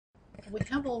We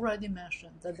have already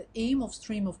mentioned that the aim of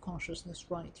stream of consciousness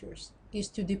writers is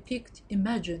to depict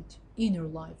imagined inner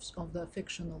lives of the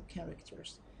fictional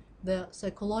characters, their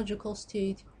psychological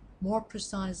state, more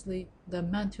precisely their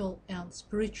mental and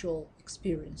spiritual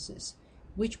experiences,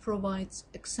 which provides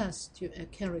access to a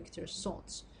character's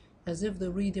thoughts, as if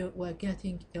the reader were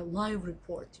getting a live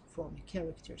report from a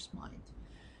character's mind.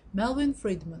 Melvin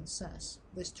Friedman says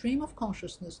the stream of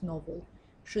consciousness novel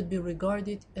should be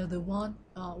regarded as the one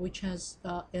which has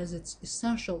as its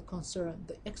essential concern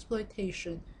the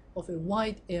exploitation of a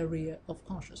wide area of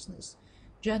consciousness,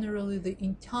 generally the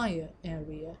entire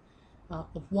area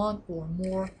of one or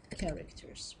more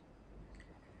characters.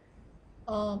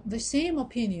 The same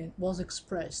opinion was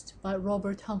expressed by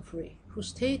Robert Humphrey, who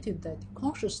stated that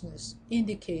consciousness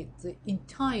indicates the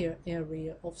entire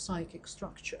area of psychic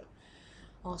structure.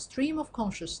 A stream of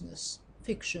consciousness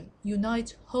fiction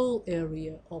unites whole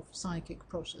area of psychic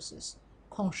processes,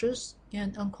 conscious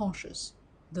and unconscious,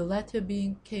 the latter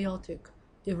being chaotic,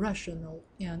 irrational,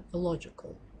 and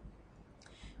illogical.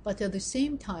 But at the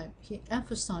same time, he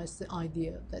emphasized the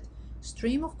idea that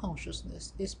stream of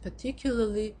consciousness is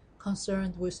particularly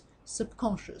concerned with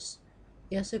subconscious,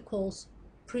 as he calls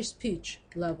pre-speech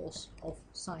levels of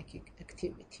psychic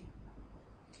activity.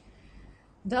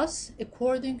 Thus,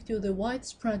 according to the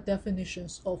widespread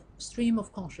definitions of stream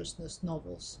of consciousness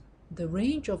novels, the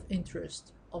range of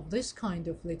interest of this kind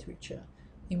of literature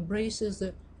embraces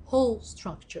the whole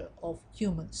structure of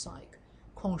human psyche,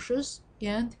 conscious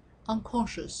and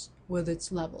unconscious with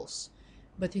its levels,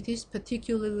 but it is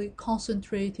particularly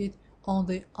concentrated on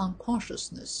the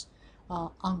unconscious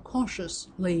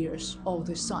layers of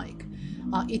the psyche.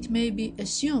 It may be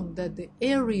assumed that the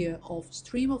area of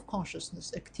stream of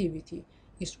consciousness activity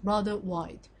is rather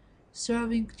wide,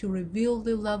 serving to reveal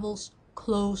the levels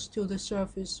close to the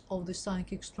surface of the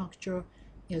psychic structure,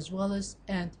 as well as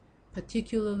and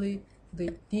particularly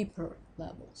the deeper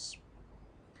levels.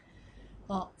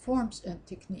 Forms and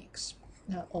techniques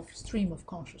of stream of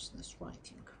consciousness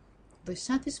writing. The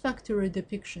satisfactory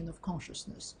depiction of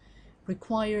consciousness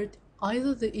required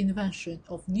either the invention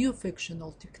of new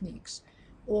fictional techniques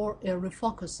or a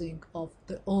refocusing of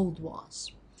the old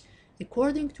ones.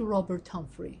 According to Robert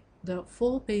Humphrey, there are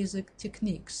four basic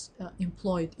techniques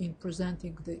employed in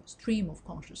presenting the stream of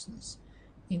consciousness.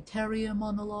 Interior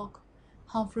monologue.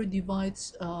 Humphrey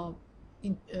divides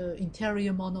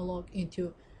interior monologue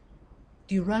into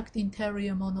direct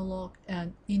interior monologue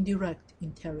and indirect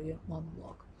interior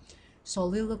monologue,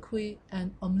 soliloquy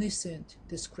and omniscient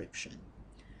description.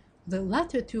 The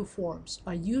latter two forms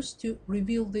are used to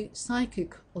reveal the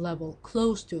psychic level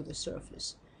close to the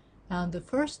surface, and the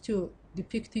first two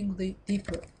depicting the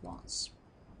deeper ones.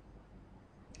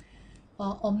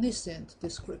 Omniscient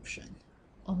description.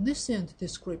 Omniscient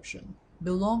description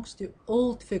belongs to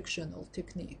old fictional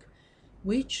technique,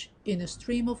 which in a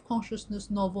stream of consciousness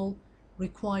novel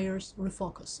requires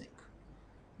refocusing.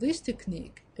 This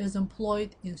technique is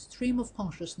employed in stream of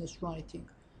consciousness writing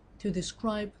to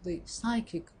describe the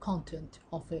psychic content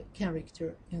of a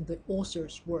character in the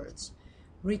author's words,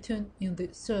 written in the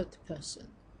third person.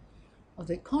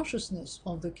 The consciousness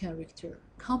of the character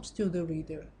comes to the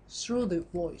reader through the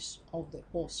voice of the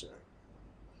author.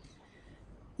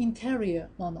 Interior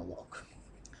monologue.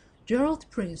 Gerald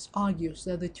Prince argues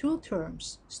that the two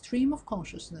terms, stream of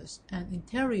consciousness and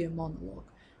interior monologue,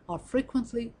 are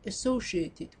frequently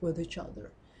associated with each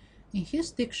other. In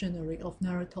his Dictionary of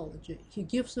Narratology, he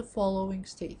gives the following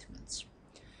statements.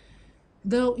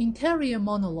 Though interior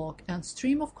monologue and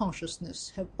stream of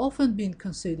consciousness have often been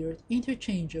considered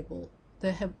interchangeable,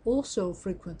 they have also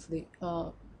frequently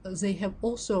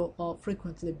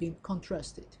been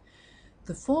contrasted.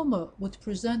 The former would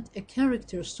present a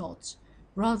character's thoughts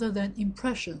rather than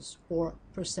impressions or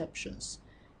perceptions,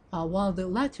 while the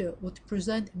latter would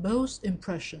present both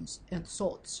impressions and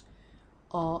thoughts,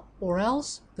 or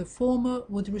else the former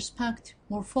would respect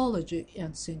morphology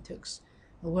and syntax,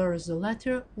 whereas the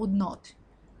latter would not,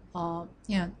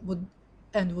 and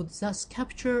would thus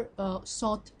capture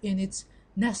thought in its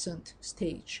nascent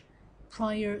stage,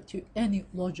 prior to any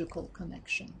logical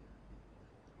connection.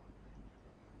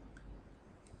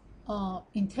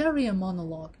 Interior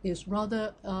monologue is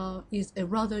a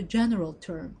rather general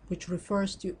term which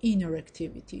refers to inner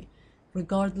activity,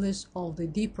 regardless of the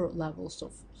deeper levels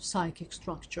of psychic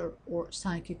structure or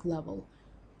psychic level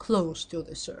close to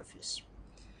the surface.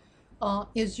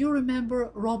 As you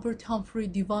remember, Robert Humphrey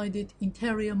divided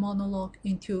interior monologue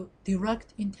into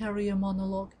direct interior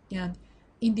monologue and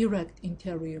indirect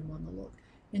interior monologue.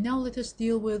 And now let us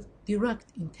deal with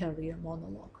direct interior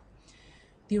monologue.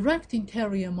 Direct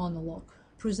interior monologue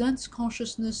presents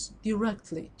consciousness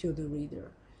directly to the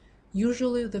reader.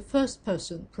 Usually the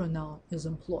first-person pronoun is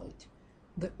employed.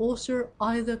 The author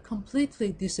either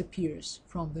completely disappears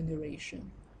from the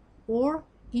narration or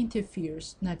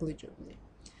interferes negligibly.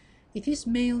 It is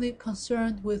mainly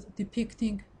concerned with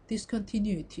depicting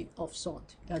discontinuity of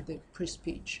thought at the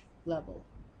pre-speech level.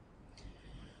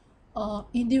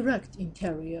 Indirect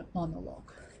interior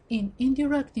monologue. In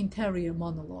indirect interior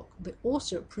monologue, the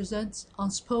author presents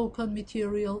unspoken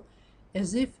material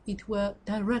as if it were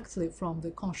directly from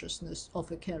the consciousness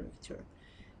of a character,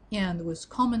 and with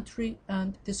commentary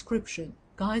and description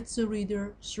guides the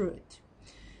reader through it.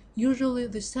 Usually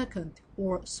the second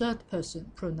or third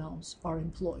person pronouns are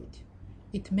employed.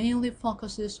 It mainly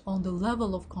focuses on the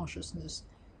level of consciousness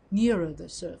nearer the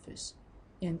surface,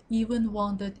 and even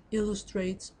one that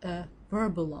illustrates a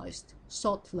verbalized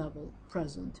thought level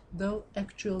present, though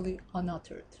actually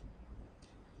unuttered.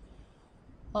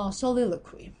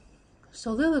 Soliloquy.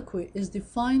 Soliloquy is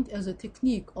defined as a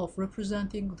technique of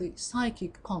representing the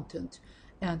psychic content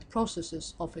and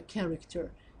processes of a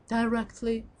character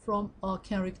directly from a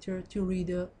character to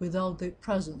reader without the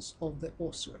presence of the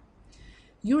author.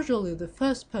 Usually the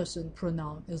first-person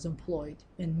pronoun is employed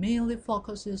and mainly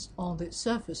focuses on the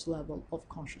surface level of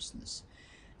consciousness.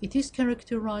 It is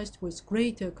characterized with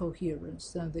greater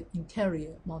coherence than the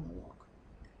interior monologue.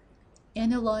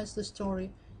 Analyze the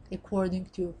story according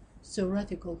to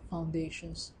theoretical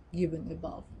foundations given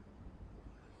above.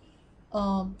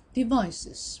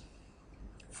 Devices.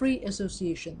 Free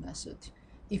association method.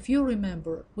 If you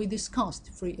remember, we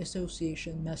discussed free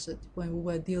association method when we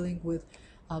were dealing with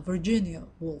Virginia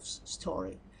Woolf's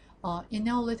story. And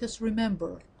now let us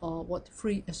remember what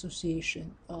free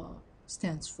association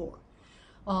stands for.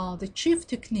 The chief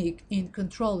technique in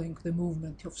controlling the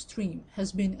movement of stream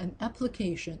has been an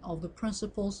application of the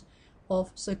principles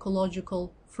of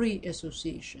psychological free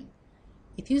association.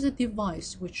 It is a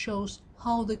device which shows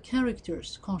how the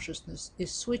character's consciousness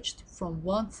is switched from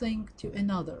one thing to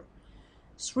another.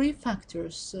 Three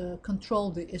factors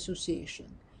control the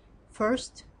association.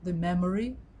 First, the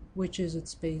memory, which is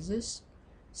its basis.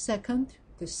 Second,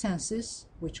 the senses,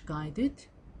 which guide it.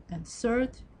 And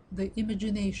third, the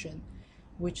imagination,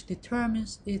 which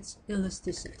determines its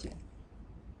elasticity.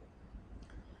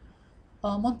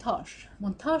 Montage.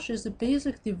 Montage is a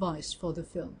basic device for the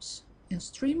films. In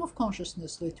stream of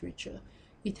consciousness literature,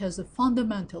 it has a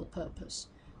fundamental purpose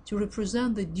to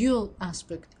represent the dual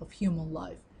aspect of human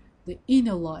life, the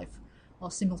inner life,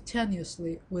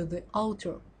 simultaneously with the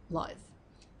outer life.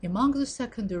 Among the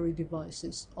secondary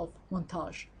devices of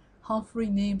montage, Humphrey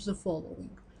names the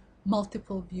following: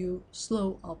 multiple view,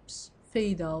 slow-ups,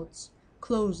 fade-outs,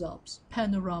 close-ups,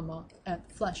 panorama, and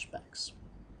flashbacks.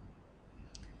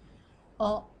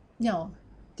 Now,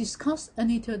 discuss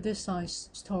Anita Desai's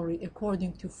story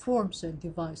according to forms and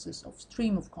devices of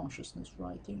stream of consciousness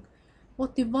writing.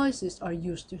 What devices are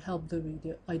used to help the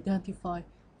reader identify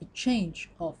a change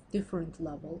of different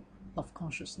level of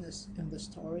consciousness in the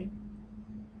story?